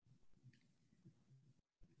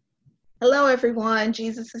Hello, everyone.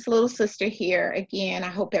 Jesus' little sister here again. I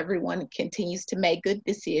hope everyone continues to make good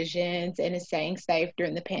decisions and is staying safe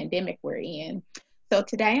during the pandemic we're in. So,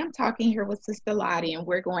 today I'm talking here with Sister Lottie, and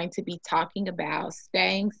we're going to be talking about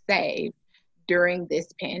staying safe during this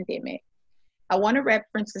pandemic. I want to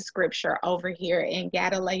reference the scripture over here in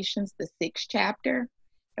Galatians, the sixth chapter,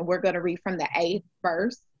 and we're going to read from the eighth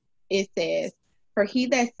verse. It says, "For he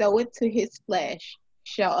that soweth to his flesh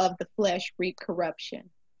shall of the flesh reap corruption.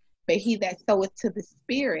 But he that soweth to the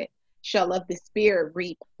Spirit shall of the Spirit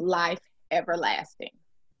reap life everlasting."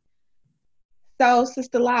 So,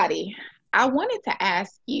 Sister Lottie, I wanted to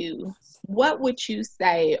ask you, what would you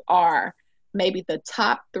say are maybe the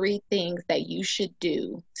top three things that you should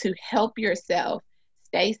do to help yourself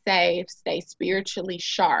stay safe, stay spiritually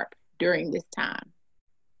sharp during this time?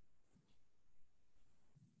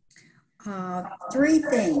 Three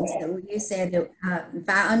things that you said that, if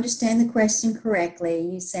I understand the question correctly,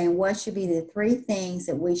 you're saying what should be the three things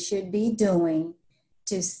that we should be doing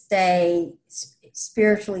to stay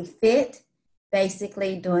spiritually fit,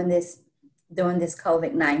 basically during this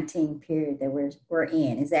COVID-19 period that we're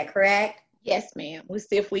in. Is that correct? Yes, ma'am. We'll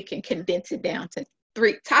see if we can condense it down to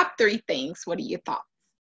top three things. What are your thoughts?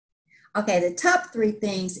 Okay, the top three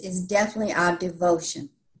things is definitely our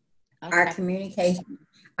devotion, our Okay. communication,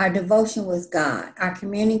 our devotion with God, our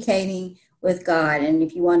communicating with God. And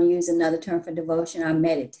if you want to use another term for devotion, our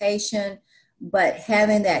meditation, but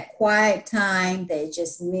having that quiet time that's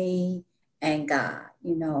just me and God,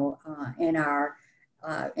 in our,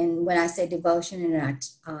 and when I say devotion,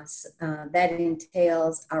 that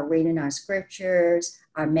entails our reading our scriptures,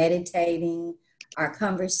 our meditating, our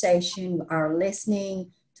conversation, our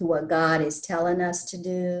listening to what God is telling us to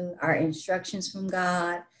do, our instructions from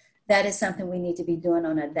God. That is something we need to be doing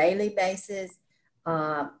on a daily basis,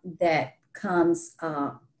 that comes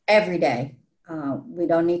every day. We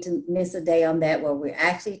don't need to miss a day on that where we're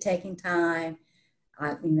actually taking time.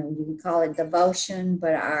 You can call it devotion,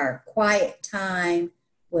 but our quiet time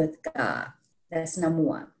with God. That's number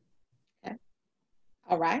one. Okay.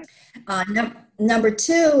 All right. Number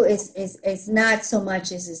two is not so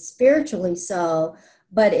much as it's spiritually so,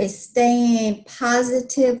 but it's staying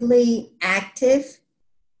positively active,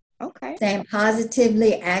 Okay. staying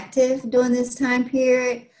positively active during this time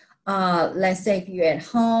period. Let's say if you're at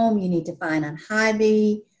home, you need to find a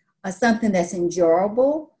hobby or something that's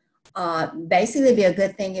enjoyable. Basically, be a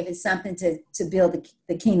good thing if it's something to build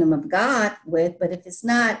the kingdom of God with. But if it's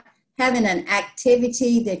not, having an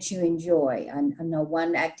activity that you enjoy. I know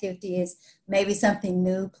one activity is maybe something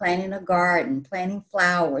new, planting a garden, planting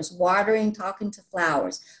flowers, watering, talking to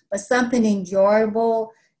flowers, but something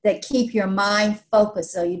enjoyable that keep your mind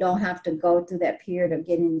focused so you don't have to go through that period of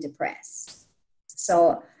getting depressed.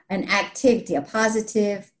 So an activity, a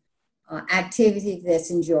positive activity that's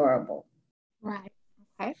enjoyable. Right.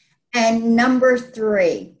 Okay. And number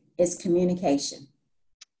three is communication.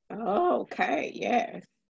 Oh, okay. Yes.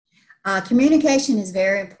 Communication is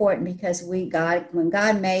very important because when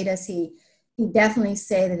God made us, he definitely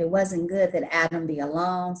said that it wasn't good that Adam be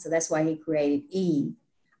alone. So that's why he created Eve.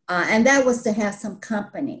 And that was to have some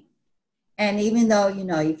company. And even though,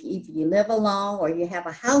 if you live alone or you have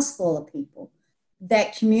a house full of people,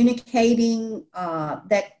 that communicating,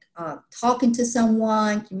 that talking to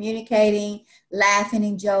someone, communicating, laughing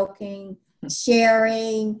and joking,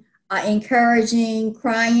 sharing, encouraging,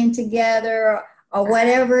 crying together, or Right.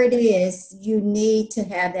 whatever it is, you need to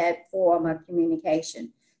have that form of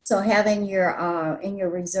communication. So having in your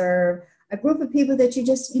reserve a group of people that you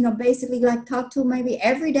just, basically like talk to maybe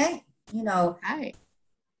every day, you know, Right.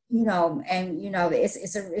 and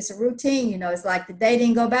it's a routine. It's like the day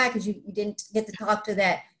didn't go by because you didn't get to talk to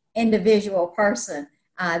that individual person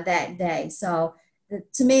that day. So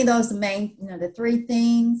to me, those are the main, the three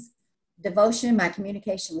things: devotion, my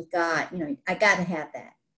communication with God. I got to have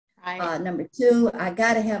that. Right. Number two, I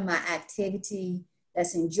got to have my activity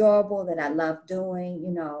that's enjoyable, that I love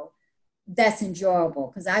doing. That's enjoyable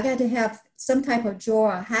because I got to have some type of joy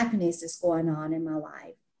or happiness that's going on in my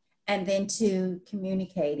life. And then to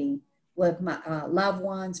communicating with my loved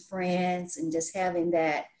ones, friends, and just having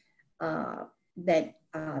uh,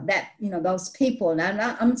 those people. And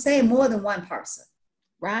I'm saying more than one person,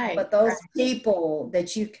 Right. but those people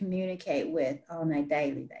that you communicate with on a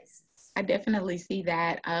daily basis. I definitely see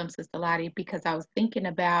that, Sister Lottie, because I was thinking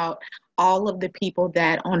about all of the people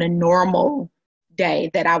that on a normal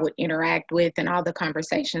day that I would interact with and all the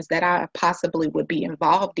conversations that I possibly would be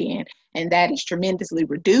involved in. And that is tremendously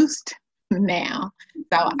reduced now.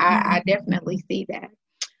 So I definitely see that.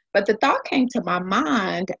 But the thought came to my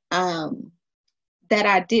mind that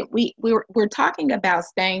I did, we're talking about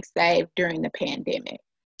staying safe during the pandemic.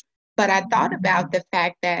 But I thought about the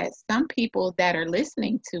fact that some people that are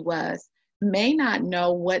listening to us may not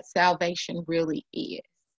know what salvation really is.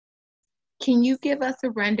 Can you give us a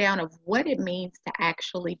rundown of what it means to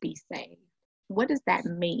actually be saved? What does that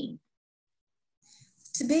mean?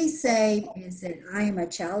 To be saved is that I am a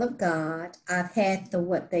child of God. I've had the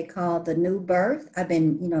what they call the new birth. I've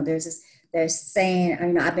been, they're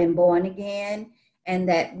saying, I've been born again, and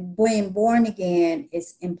that being born again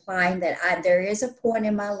is implying that there is a point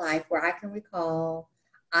in my life where I can recall.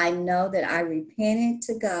 I know that I repented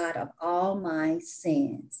to God of all my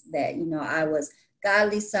sins. That I was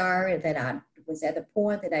godly sorry. That I was at the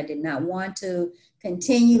point that I did not want to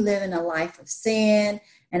continue living a life of sin,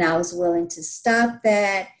 and I was willing to stop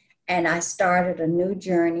that. And I started a new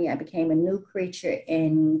journey. I became a new creature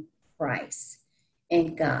in Christ,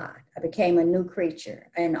 in God. I became a new creature.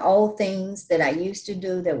 And all things that I used to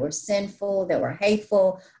do that were sinful, that were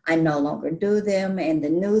hateful, I no longer do them. And the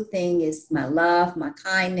new thing is my love, my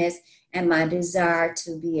kindness, and my desire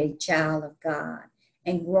to be a child of God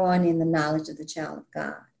and growing in the knowledge of the child of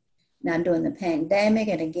God. Now, during the pandemic,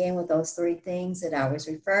 and again with those three things that I was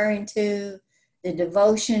referring to, the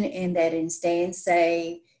devotion in staying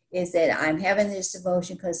saved is that I'm having this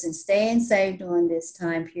devotion because in staying saved during this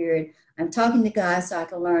time period, I'm talking to God so I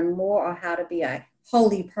can learn more on how to be a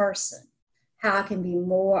holy person, how I can be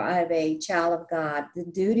more of a child of God, the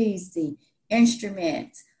duties, the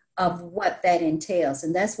instruments of what that entails.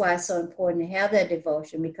 And that's why it's so important to have that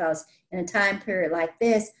devotion, because in a time period like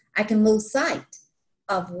this, I can lose sight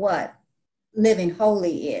of what living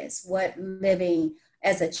holy is, what living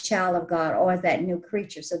as a child of God or as that new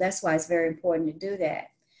creature. So that's why it's very important to do that.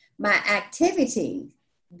 My activity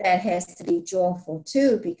that has to be joyful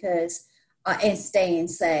too, because and staying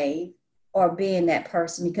saved or being that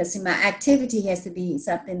person, because my activity has to be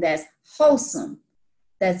something that's wholesome,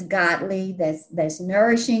 that's godly, that's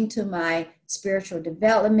nourishing to my spiritual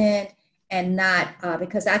development, and not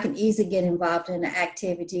because I can easily get involved in an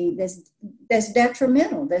activity that's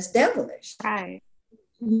detrimental, that's devilish. Right.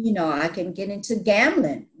 I can get into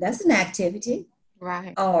gambling. That's an activity.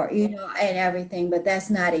 Right. Or, and everything, but that's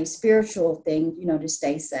not a spiritual thing, to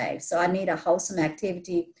stay safe. So I need a wholesome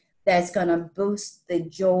activity that's going to boost the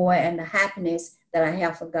joy and the happiness that I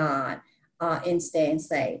have for God in staying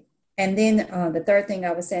safe. And then the third thing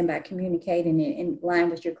I was saying about communicating in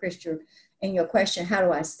line with your Christian and your question, how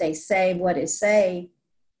do I stay saved? What is saved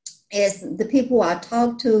is the people I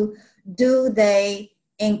talk to, do they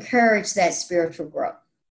encourage that spiritual growth?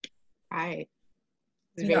 Right.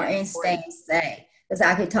 And staying safe. Because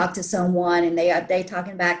I could talk to someone and they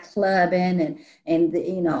talking about clubbing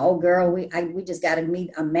and oh girl, we just got to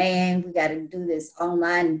meet a man, we got to do this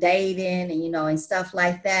online dating and stuff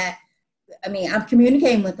like that. I mean, I'm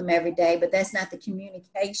communicating with them every day, but that's not the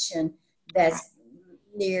communication that's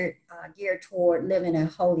geared toward living a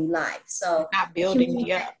holy life. So not building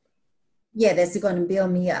me up. Yeah, that's going to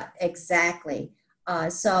build me up. Exactly.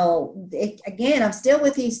 Again, I'm still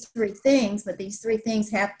with these three things, but these three things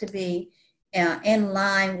have to be in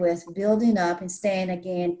line with building up and staying,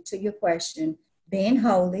 again, to your question, being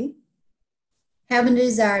holy, having a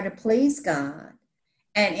desire to please God,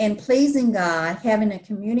 and in pleasing God, having and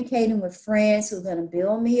communicating with friends who are going to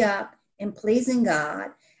build me up in pleasing God,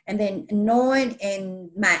 and then knowing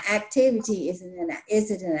in my activity, is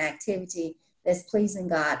it an activity that's pleasing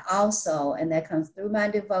God also, and that comes through my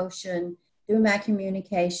devotion, through my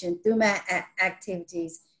communication, through my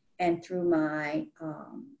activities, and through my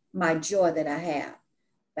my joy that I have.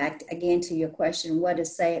 Back again to your question, what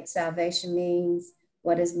does salvation means?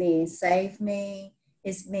 What does mean save me?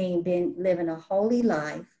 It's living a holy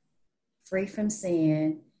life, free from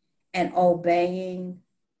sin, and obeying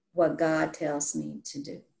what God tells me to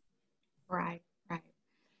do. Right, right.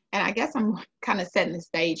 And I guess I'm kind of setting the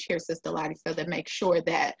stage here, Sister Lottie, so to make sure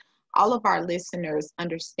that all of our listeners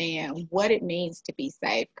understand what it means to be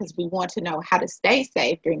saved, because we want to know how to stay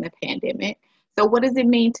safe during the pandemic. So what does it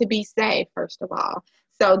mean to be saved, first of all?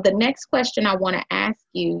 So the next question I want to ask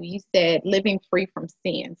you, you said living free from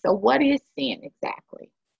sin. So what is sin exactly?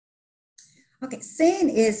 Okay, sin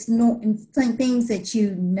is things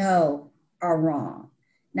that are wrong.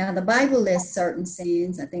 Now, the Bible lists certain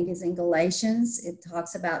sins. I think it's in Galatians. It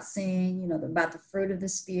talks about sin, about the fruit of the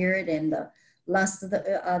Spirit and the lust of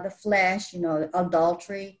the flesh,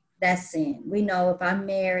 adultery. That's sin. We know if I'm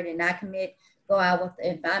married and I go out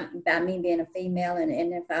with, about me being a female, and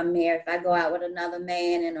if I'm married, if I go out with another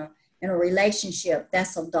man in a relationship,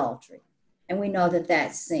 that's adultery. And we know that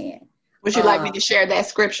that's sin. Would you like me to share that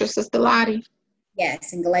scripture, Sister Lottie?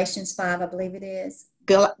 Yes, in Galatians 5, I believe it is.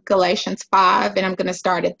 Galatians 5, and I'm going to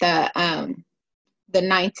start at the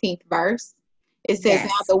 19th verse. It says, now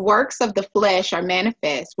Yes. the works of the flesh are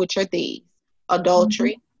manifest, which are these: Mhm.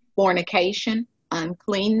 adultery, fornication,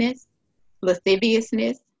 uncleanness,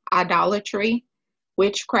 lasciviousness, idolatry,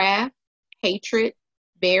 witchcraft, hatred,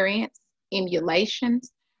 variance,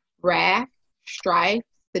 emulations, wrath, strife,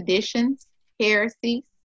 seditions, heresies,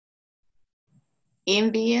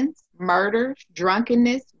 envyings, murders,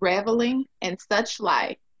 drunkenness, reveling, and such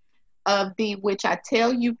like, of the which I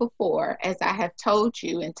tell you before, as I have told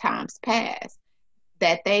you in times past,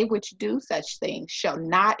 that they which do such things shall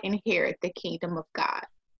not inherit the kingdom of God.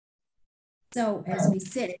 So as we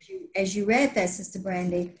said, as you read that, Sister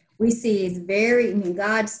Brandy, we see it's very, I mean,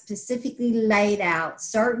 God specifically laid out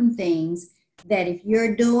certain things that if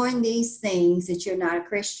you're doing these things, that you're not a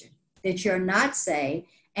Christian, that you're not saved,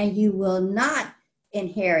 and you will not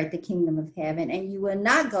inherit the kingdom of heaven, and you will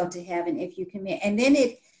not go to heaven if you commit. And then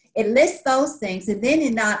it lists those things, and then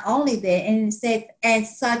it not only that, and it said, and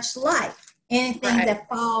such like, anything Right, that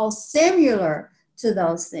falls similar to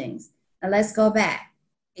those things. Now let's go back.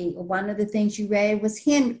 One of the things you read was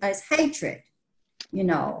him as hatred. You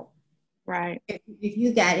know, right, if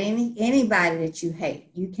you got anybody that you hate,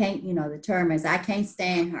 you can't, the term is I can't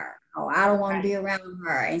stand her, or I don't want to right. be around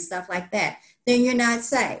her, and stuff like that, then you're not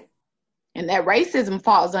saved. And that racism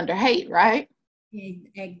falls under hate, right?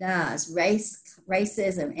 It does.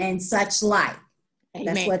 Racism, and such like. That's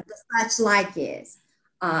Amen. what the such like is,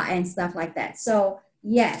 and stuff like that. So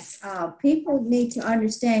yes, people need to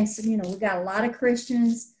understand. So, we got a lot of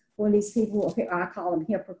Christians, or these people, I call them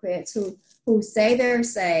hypocrites, who say they're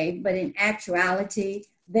saved, but in actuality,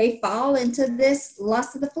 they fall into this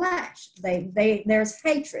lust of the flesh. There's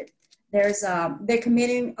hatred. They're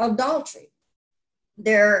committing adultery.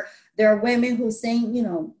 There are women who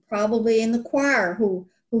sing, probably in the choir, who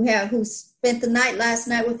spent the night last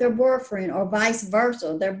night with their boyfriend, or vice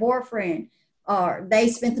versa. Their boyfriend, or they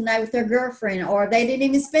spent the night with their girlfriend, or they didn't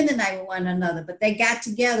even spend the night with one another, but they got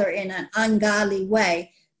together in an ungodly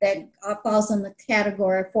way that falls in the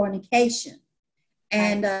category of fornication.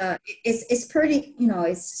 Right. And it's pretty,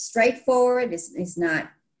 it's straightforward. It's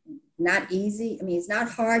not easy. I mean, it's not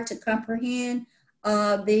hard to comprehend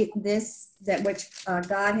that which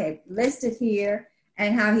God had listed here,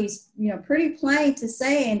 and how He's pretty plain to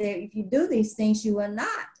saying that if you do these things, you will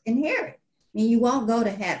not inherit. I mean, you won't go to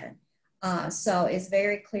heaven. So it's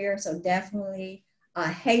very clear. So definitely,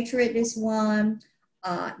 hatred is one.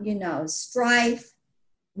 Strife,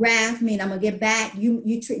 wrath. I mean, I'm gonna get back. You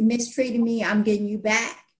mistreated me. I'm getting you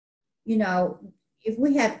back. You know, if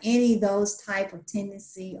we have any of those type of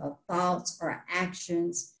tendency of thoughts or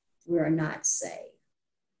actions, we are not saved.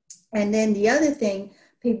 And then the other thing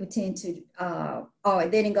people tend to,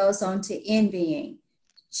 then it goes on to envying.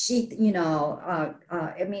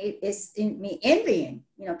 I mean, envying.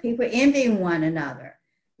 People envying one another.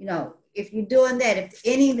 If you're doing that, if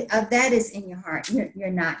any of that is in your heart, you're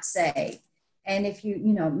not saved. And if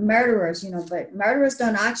murderers, but murderers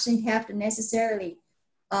don't actually have to necessarily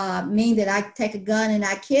mean that I take a gun and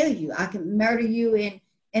I kill you. I can murder you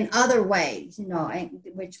in other ways, and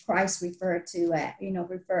which Christ referred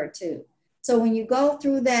to. So when you go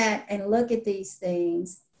through that and look at these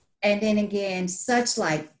things, and then again, such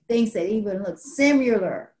like things that even look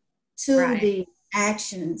similar to Right. the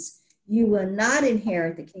actions, you will not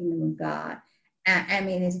inherit the kingdom of God. I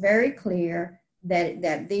mean, it's very clear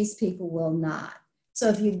that these people will not. So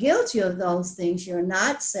if you're guilty of those things, you're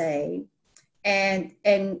not saved, and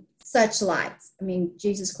such likes. I mean,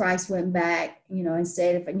 Jesus Christ went back, and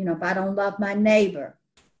said, if I don't love my neighbor,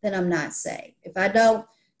 then I'm not saved. If I don't,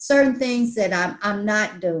 certain things that I'm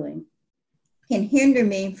not doing can hinder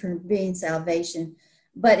me from being salvation.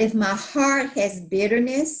 But if my heart has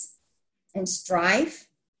bitterness and strife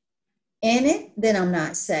in it, then I'm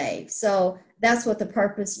not saved. So that's what the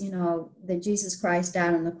purpose, that Jesus Christ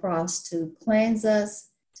died on the cross, to cleanse us,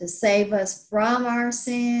 to save us from our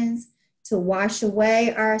sins, to wash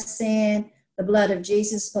away our sin. The blood of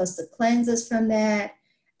Jesus is supposed to cleanse us from that.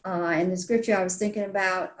 And the scripture I was thinking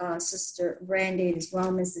about, Sister Brandy, is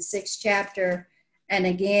Romans, the 6th chapter. And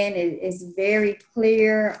again, it is very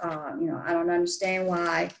clear. I don't understand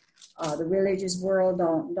why the religious world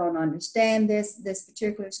don't understand this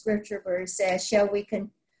particular scripture, where it says,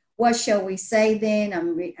 what shall we say then?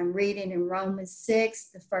 I'm reading in Romans 6,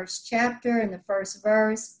 the 1st chapter and the 1st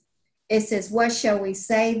verse. It says, what shall we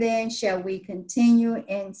say then? Shall we continue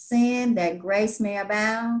in sin that grace may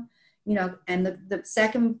abound? And the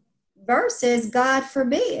second verse says, God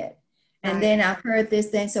forbid. And Right. then I've heard this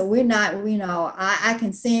thing. So we're not, I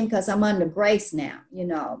can sin because I'm under grace now,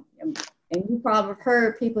 and you probably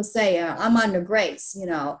heard people say, I'm under grace,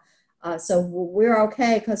 so we're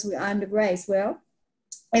okay because we're under grace. Well,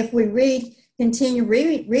 if we read continue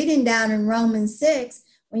reading down in Romans 6,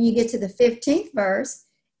 when you get to the 15th verse,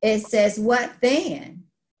 it says, what then?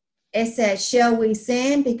 It says, shall we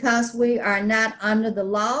sin because we are not under the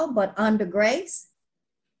law, but under grace?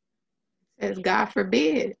 Says God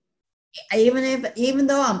forbid. Even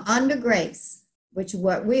though I'm under grace, which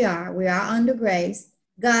what we are under grace,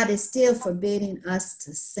 God is still forbidding us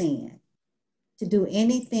to sin, to do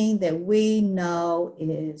anything that we know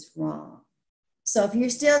is wrong. So if you're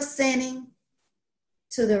still sinning,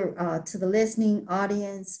 to the listening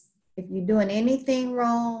audience, if you're doing anything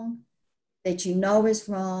wrong that you know is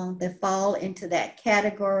wrong, that fall into that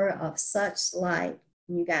category of such like,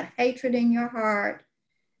 you got hatred in your heart,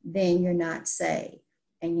 then you're not saved.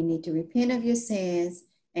 And you need to repent of your sins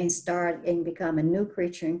and start and become a new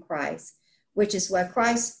creature in Christ, which is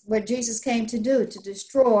what Jesus came to do, to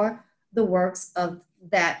destroy the works of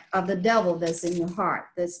the devil that's in your heart,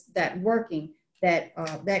 that working,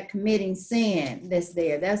 that committing sin that's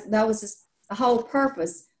there. That was the whole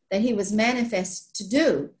purpose that he was manifest to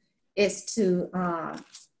do, is to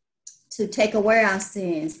take away our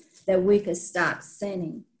sins, that we could stop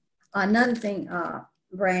sinning. Another thing,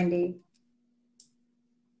 Brandy,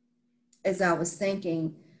 as I was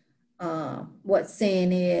thinking, what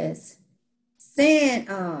sin is. Sin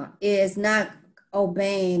is not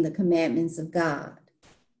obeying the commandments of God.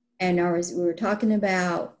 And we were talking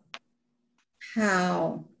about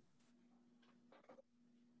how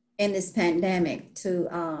in this pandemic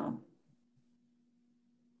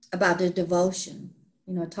about the devotion,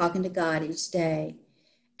 talking to God each day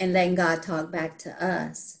and letting God talk back to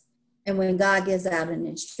us. And when God gives out an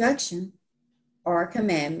instruction or a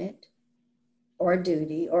commandment or a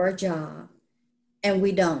duty or a job, and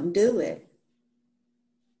we don't do it,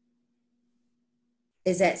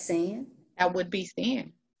 is that sin? That would be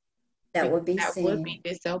sin. That would be sin. That would be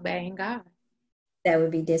disobeying God. That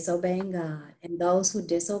would be disobeying God. And those who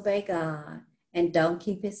disobey God and don't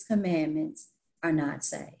keep his commandments are not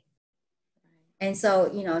saved. And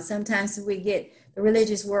so, sometimes we get the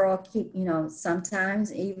religious world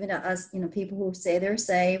sometimes even us, people who say they're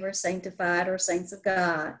saved or sanctified or saints of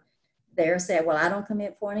God, they're saying, well, I don't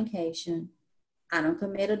commit fornication. I don't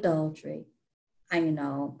commit adultery. I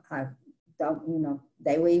don't,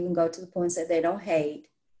 they will even go to the point and say they don't hate,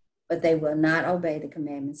 but they will not obey the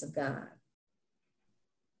commandments of God.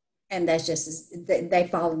 And that's just, they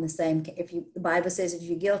fall in the same, the Bible says if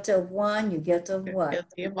you're guilty of one, you're guilty of what?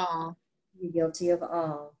 Guilty of all. You're guilty of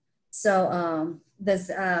all. So,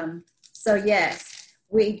 so yes,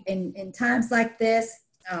 we, in times like this,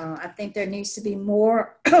 I think there needs to be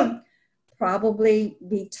more, probably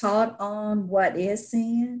be taught on what is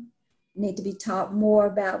sin. Need to be taught more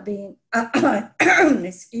about being,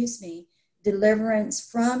 excuse me, deliverance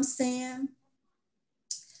from sin.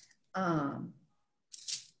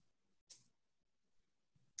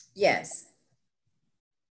 Yes.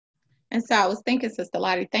 And so I was thinking, Sister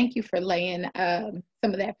Lottie, thank you for laying some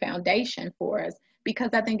of that foundation for us, because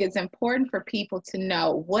I think it's important for people to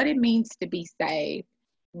know what it means to be saved,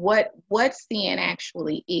 what sin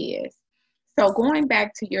actually is. So going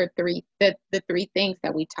back to your the three things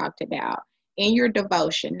that we talked about in your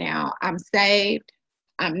devotion. Now, I'm saved.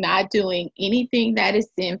 I'm not doing anything that is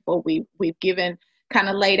sinful. We've given, kind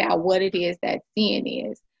of laid out what it is that sin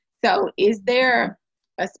is. So is there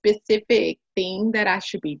a specific thing that I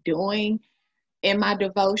should be doing in my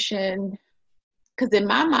devotion? Because in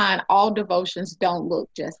my mind, all devotions don't look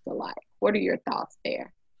just alike. What are your thoughts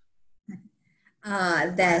there?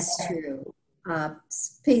 That's true.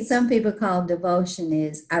 Some people call devotion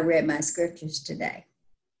is, I read my scriptures today.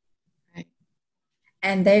 Right.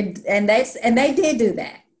 And they did do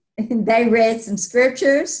that. They read some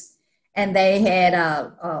scriptures and they had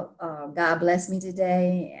God bless me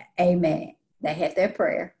today, amen. They had their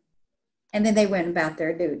prayer, and then they went about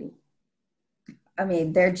their duty. I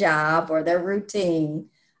mean, their job or their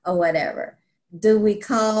routine or whatever. Do we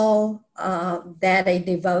call that a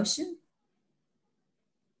devotion?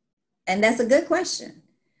 And that's a good question.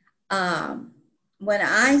 When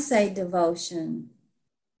I say devotion,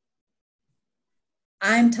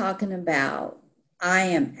 I'm talking about, I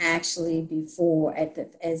am actually before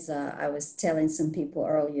as I was telling some people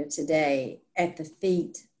earlier today, at the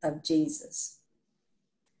feet of Jesus.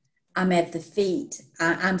 I'm at the feet.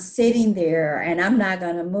 I'm sitting there and I'm not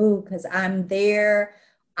going to move because I'm there.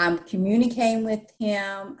 I'm communicating with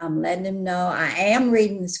him. I'm letting him know I am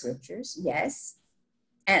reading the scriptures. Yes.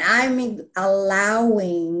 And I'm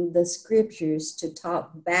allowing the scriptures to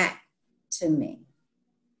talk back to me.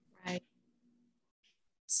 Right.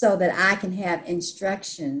 So that I can have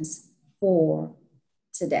instructions for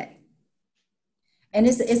today. And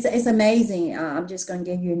it's amazing. I'm just going to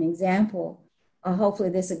give you an example. hopefully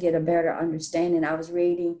this will get a better understanding. I was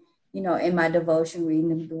reading, in my devotion,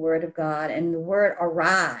 reading the word of God, and the word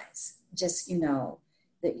arise, just,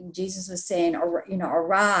 that Jesus was saying,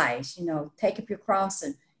 arise, take up your cross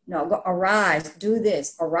and, go, arise, do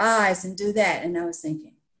this, arise and do that. And I was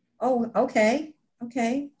thinking, oh, okay.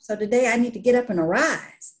 So today I need to get up and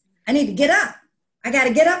arise. I need to get up. I got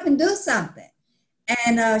to get up and do something.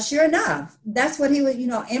 And sure enough, that's what he was,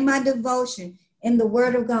 in my devotion, in the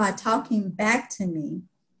word of God, talking back to me,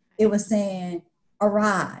 it was saying,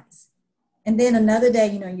 arise. And then another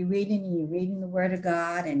day, you're reading the word of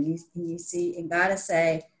God, and you see, and God will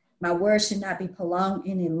say, my word should not be prolonged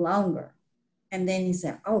any longer. And then he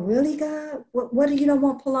said, oh, really, God? What do you don't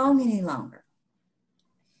want prolonged any longer?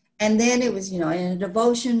 And then it was, in a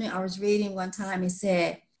devotion I was reading one time, it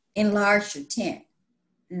said, enlarge your tent.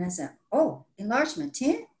 And I said, oh, enlarge my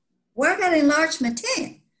tent? Where I got to enlarge my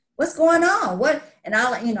tent? What's going on? What? And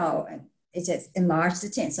it says enlarge the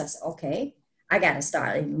tent. So I said, okay, I got to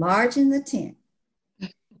start enlarging the tent.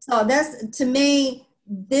 So that's, to me,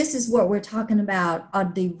 this is what we're talking about, a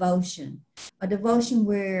devotion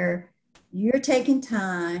where you're taking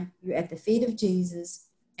time, you're at the feet of Jesus,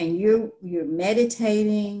 and you're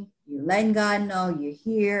meditating, you're letting God know you're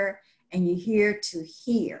here, and you're here to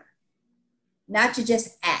hear, not to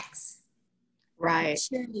just ask. Right.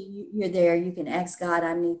 Surely you're there. You can ask God,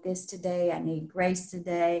 I need this today. I need grace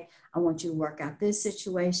today. I want you to work out this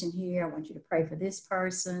situation here. I want you to pray for this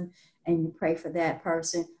person, and you pray for that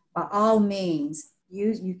person. By all means,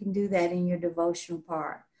 you can do that in your devotional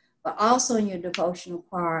part. But also in your devotional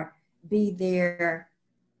part, be there.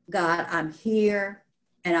 God, I'm here,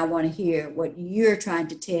 and I want to hear what you're trying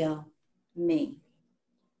to tell me.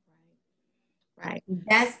 Right.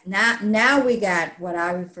 That's now we got what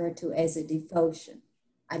I refer to as a devotion.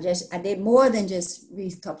 I did more than just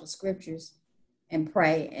read a couple of scriptures and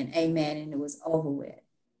pray and amen, and it was over with.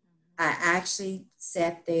 I actually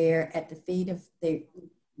sat there at the feet of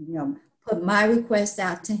put my request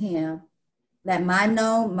out to him, let my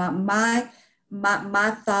know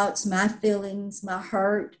my thoughts, my feelings, my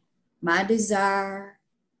hurt, my desire,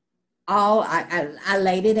 all I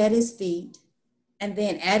laid it at his feet. And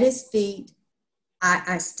then at his feet,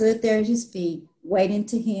 I stood there at his feet, waiting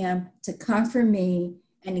to him to comfort me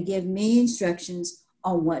and to give me instructions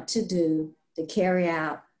on what to do to carry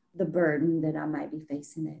out the burden that I might be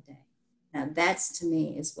facing that day. Now, that's, to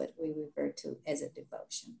me, is what we refer to as a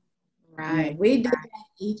devotion. Right. We do that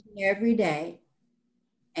each and every day,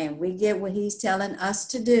 and we get what he's telling us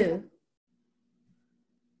to do.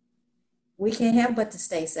 We can't help but to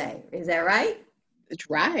stay safe. Is that right? It's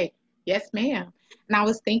right. Yes, ma'am. And I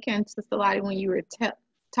was thinking, Sister Lottie, when you were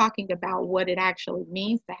talking about what it actually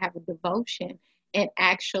means to have a devotion, and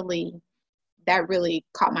actually that really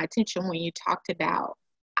caught my attention when you talked about,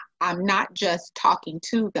 I'm not just talking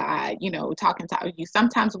to God, talking to you.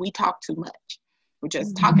 Sometimes we talk too much. We're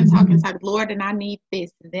just talking, Lord, and I need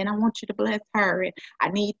this. And then I want you to bless her. And I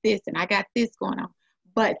need this. And I got this going on.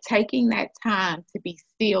 But taking that time to be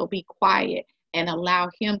still, be quiet, and allow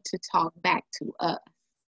him to talk back to us.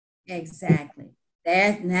 Exactly.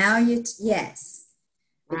 Yes.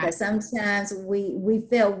 Because sometimes we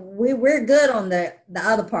feel we're good on the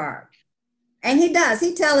other part. And he does.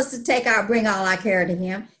 He tells us to bring all our care to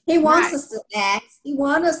him. He wants us to ask. He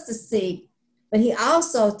wants us to seek. But he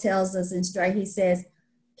also tells us in straight, he says,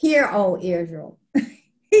 hear, O Israel.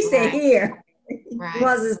 He said, hear.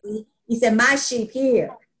 He said, my sheep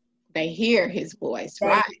hear. They hear his voice,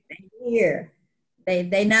 They hear.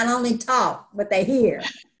 They not only talk, but they hear.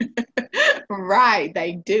 Right,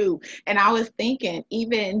 they do. And I was thinking,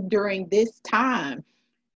 even during this time,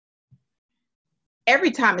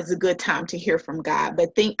 every time is a good time to hear from God. But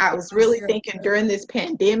I was really thinking during this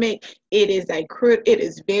pandemic, it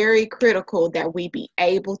is very critical that we be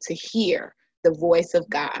able to hear the voice of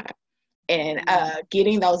God. And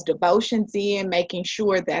getting those devotions in, making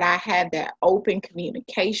sure that I have that open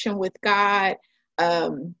communication with God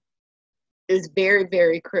is very,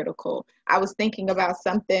 very critical. I was thinking about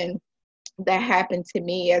something that happened to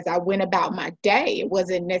me as I went about my day. It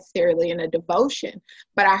wasn't necessarily in a devotion,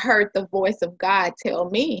 but I heard the voice of God tell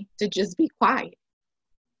me to just be quiet.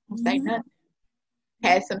 Don't say nothing.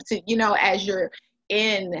 As you're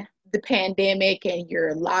in the pandemic and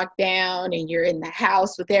you're locked down and you're in the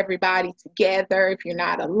house with everybody together, if you're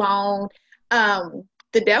not alone,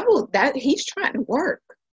 the devil, he's trying to work.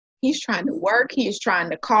 He's trying to work. He is trying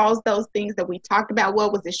to cause those things that we talked about.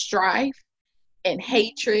 What was it? Strife and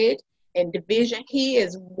hatred and division. He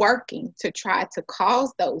is working to try to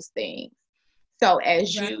cause those things. So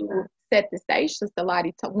as you set the stage, Sister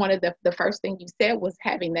Lottie, one of the first things you said was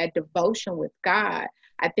having that devotion with God.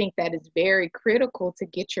 I think that is very critical to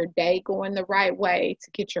get your day going the right way,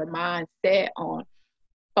 to get your mind set on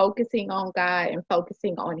focusing on God and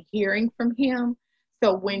focusing on hearing from Him.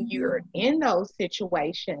 So when you're in those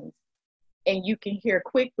situations and you can hear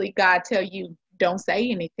quickly God tell you, don't say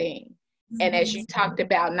anything. And as you talked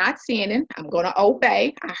about not sinning, I'm going to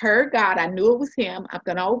obey. I heard God. I knew it was Him. I'm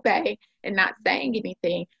going to obey and not saying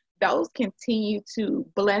anything. Those continue to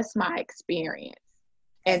bless my experience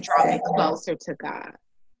and draw me closer to God.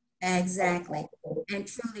 Exactly. And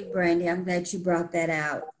truly, Brandy, I'm glad you brought that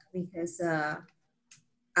out because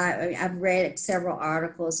I've read several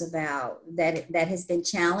articles about that has been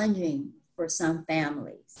challenging for some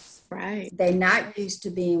families. Right. They're not used to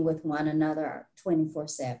being with one another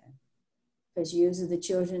 24/7 because usually the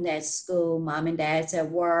children at school, mom and dad's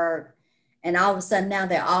at work, and all of a sudden now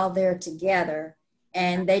they're all there together,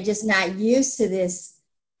 and they're just not used to this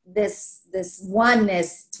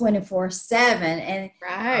oneness 24/7. And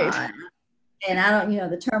Right. and I don't,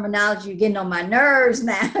 the terminology, you're getting on my nerves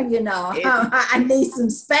now, I need some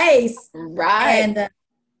space. Right.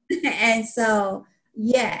 And so,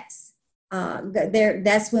 yes,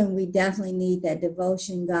 that's when we definitely need that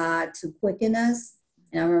devotion, God, to quicken us.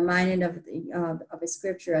 And I'm reminded of a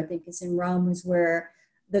scripture, I think it's in Romans, where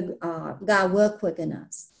God will quicken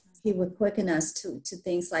us. He will quicken us to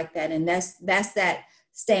things like that. And that's that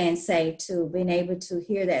staying safe too, being able to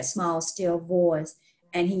hear that small, still voice.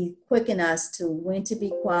 And He quicken us to when to be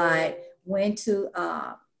quiet, when to,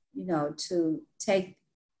 to take,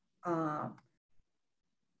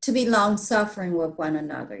 to be long suffering with one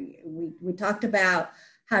another. We talked about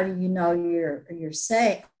how do you know you're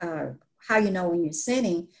safe, how you know when you're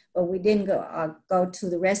sinning, but we didn't go to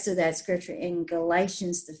the rest of that scripture in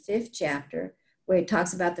Galatians, the 5th chapter, where it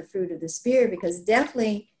talks about the fruit of the Spirit, because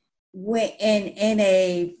definitely when in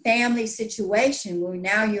a family situation where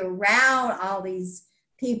now you're around all these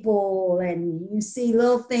people and you see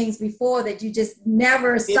little things before that you just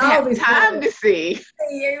never saw before. Time to see.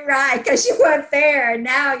 You're right, because you weren't there. And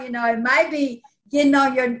now, it might be getting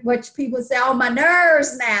on what people say, my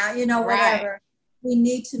nerves now, whatever. Right. We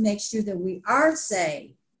need to make sure that we are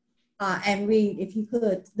saved. And read, if you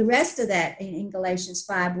could, the rest of that in Galatians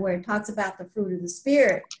 5, where it talks about the fruit of the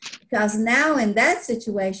Spirit. Because now in that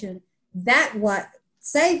situation, that what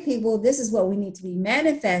saved people, this is what we need to be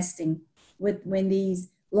manifesting when these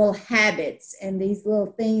little habits and these little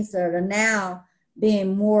things that are now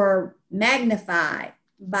being more magnified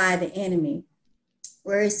by the enemy,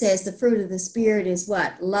 where it says the fruit of the Spirit is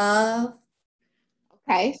what? Love.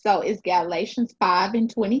 Okay, so it's Galatians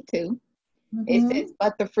 5:22. Mm-hmm. It says,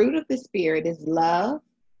 but the fruit of the Spirit is love,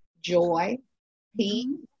 joy,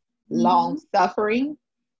 peace, long suffering,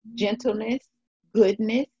 gentleness,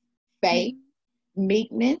 goodness, faith,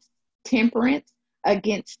 meekness, temperance.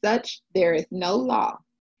 Against such there is no law.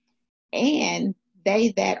 And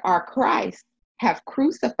they that are Christ have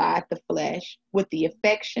crucified the flesh with the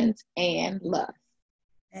affections and lusts.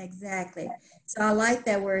 Exactly. So I like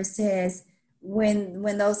that where it says when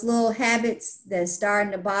those little habits that's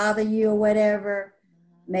starting to bother you or whatever,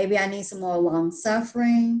 maybe I need some more long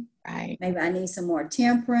suffering. Right. Maybe I need some more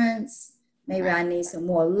temperance. Maybe I need some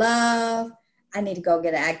more love. I need to go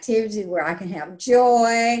get an activity where I can have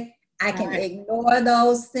joy. I can ignore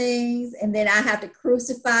those things, and then I have to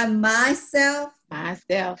crucify myself.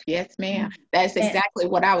 Yes, ma'am. That's exactly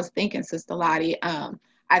what I was thinking, Sister Lottie.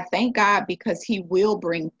 I thank God because He will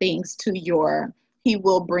bring things to your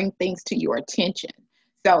attention.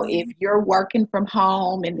 So if you're working from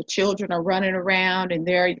home and the children are running around and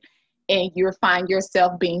you find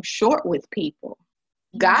yourself being short with people,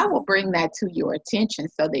 God will bring that to your attention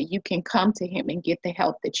so that you can come to Him and get the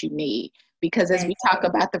help that you need. Because as we talk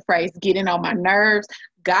about the phrase getting on my nerves,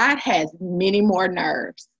 God has many more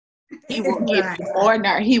nerves. He will give you more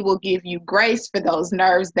nerve. He will give you grace for those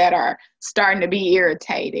nerves that are starting to be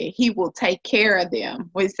irritated. He will take care of them.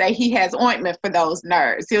 We say He has ointment for those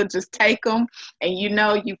nerves. He'll just take them, and you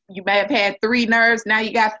may have had 3 nerves. Now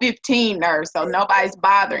you got 15 nerves, so nobody's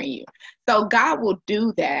bothering you. So God will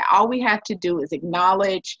do that. All we have to do is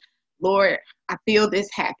acknowledge, Lord, I feel this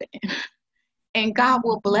happening. And God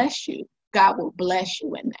will bless you. God will bless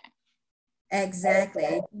you in that.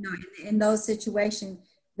 Exactly. In those situations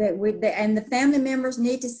and the family members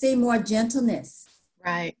need to see more gentleness.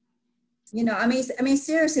 Right. I mean,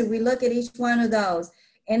 seriously, we look at each one of those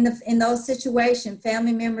in those situations,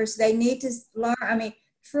 family members, they need to learn. I mean,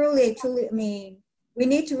 truly, we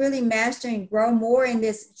need to really master and grow more in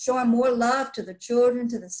this, showing more love to the children,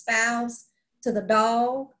 to the spouse, to the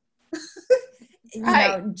dog,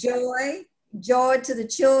 joy to the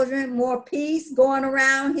children, more peace going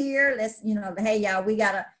around here. Let's, hey, y'all, we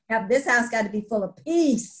got to have this house got to be full of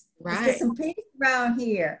peace. Let's get Right. some peace around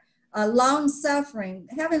here. Long suffering,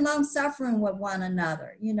 having long suffering with one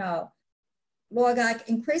another. Lord God,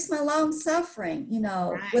 increase my long suffering.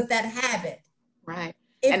 Right. With that habit. Right.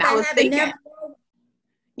 If And I was thinking,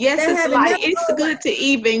 yes, that Sister habit Lottie, never it's go away. good to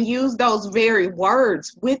even use those very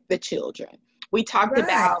words with the children. We talked Right.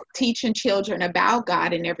 about teaching children about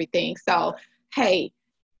God and everything. So, hey,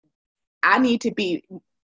 I need to be,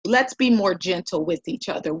 let's be more gentle with each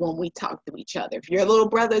other when we talk to each other. If your little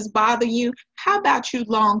brothers bother you, how about you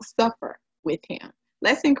long suffer with him?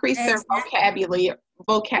 Let's increase their Exactly.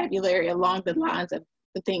 vocabulary along the lines of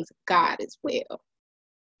the things of God as well.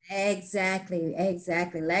 Exactly.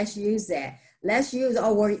 Exactly. Let's use that. Let's use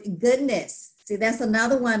goodness. See, that's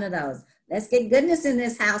another one of those. Let's get goodness in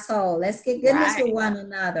this household. Let's get goodness with Right. one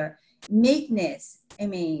another. Meekness.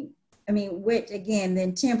 Which again,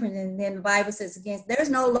 then temperance, and then the Bible says against. There's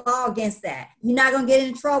no law against that. You're not gonna get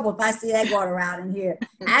in trouble if I see that going around in here.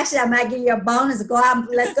 Actually, I might give you a bonus. Go out.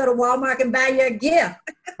 Let's go to Walmart and buy you a gift.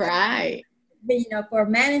 Right. But, for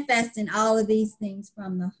manifesting all of these things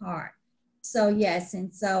from the heart. So yes,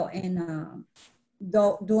 doing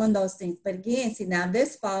those things. But again, see, now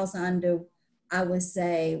this falls under, I would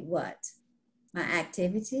say, what? My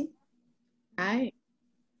activity. Right.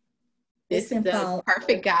 This This is can the fall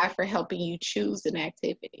perfect guide for helping you choose an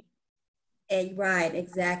activity. right,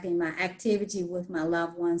 exactly. My activity with my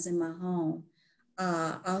loved ones in my home.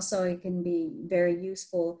 Also, it can be very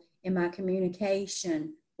useful in my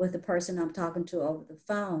communication with the person I'm talking to over the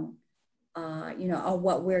phone. Or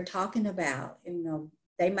what we're talking about.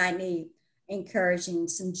 They might need encouraging,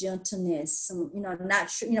 some gentleness, not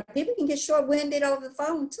sure, people can get short-winded over the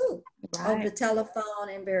phone too, over Right. the telephone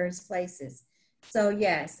in various places. So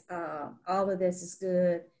yes, all of this is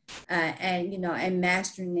good. And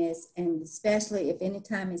mastering this, and especially if any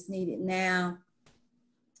time it's needed now,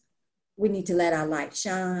 we need to let our light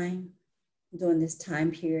shine during this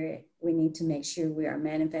time period. We need to make sure we are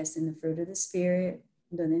manifesting the fruit of the Spirit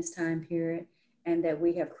during this time period, and that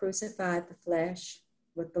we have crucified the flesh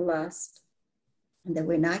with the lust, and that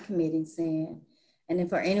we're not committing sin. And then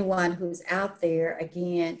for anyone who's out there,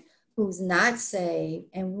 again, who's not saved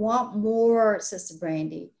and want more, Sister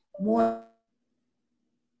Brandy, more.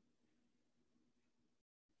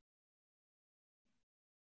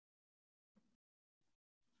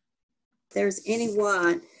 If there's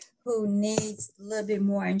anyone who needs a little bit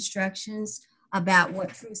more instructions about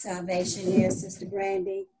what true salvation is, Sister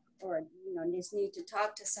Brandy, or just need to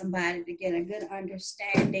talk to somebody to get a good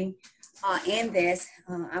understanding in this,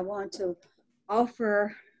 I want to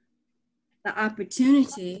offer the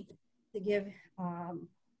opportunity to give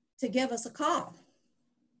us a call,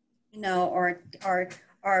 or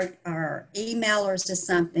email us or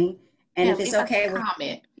something. And Yeah, if it's leave us a okay with,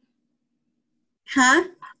 comment. huh?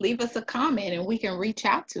 Leave us a comment and we can reach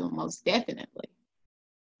out to them most definitely.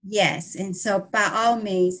 Yes, and so by all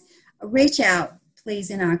means, reach out, please,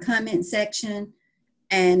 in our comment section,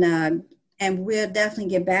 and we'll definitely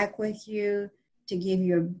get back with you to give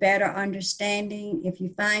you a better understanding. If you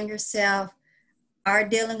find yourself are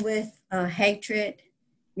dealing with hatred,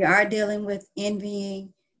 you are dealing with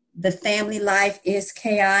envying, the family life is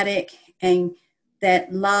chaotic, and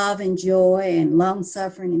that love and joy and long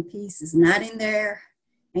suffering and peace is not in there,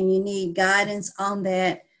 and you need guidance on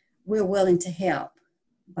that, we're willing to help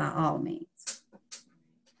by all means.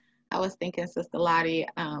 I was thinking, Sister Lottie,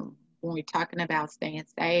 when we're talking about staying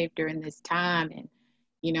safe during this time, and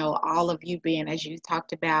all of you being, as you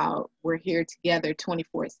talked about, we're here together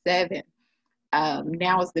 24/7.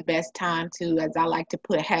 Now is the best time to, as I like to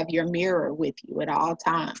put, have your mirror with you at all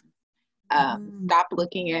times. Stop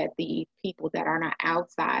looking at the people that are not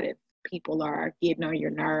outside. If people are getting on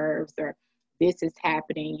your nerves or this is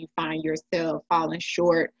happening, you find yourself falling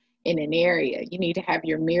short in an area, you need to have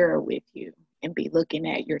your mirror with you and be looking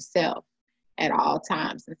at yourself at all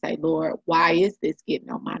times and say, Lord, why is this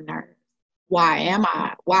getting on my nerves? Why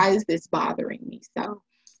is this bothering me so?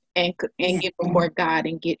 And Yeah, get before God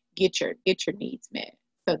and get your needs met,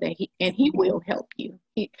 so that he will help you.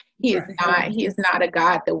 He is right. not a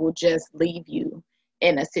God that will just leave you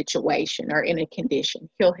in a situation or in a condition.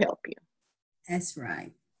 He'll help you. That's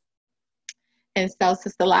right. And so,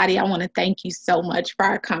 Sister Lottie, I want to thank you so much for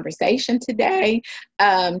our conversation today.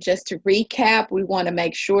 Just to recap, we want to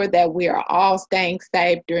make sure that we are all staying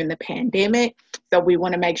safe during the pandemic. So we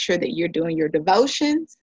want to make sure that you're doing your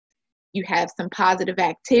devotions, you have some positive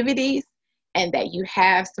activities, and that you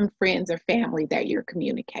have some friends or family that you're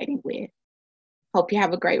communicating with. Hope you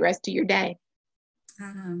have a great rest of your day.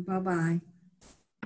 Bye-bye.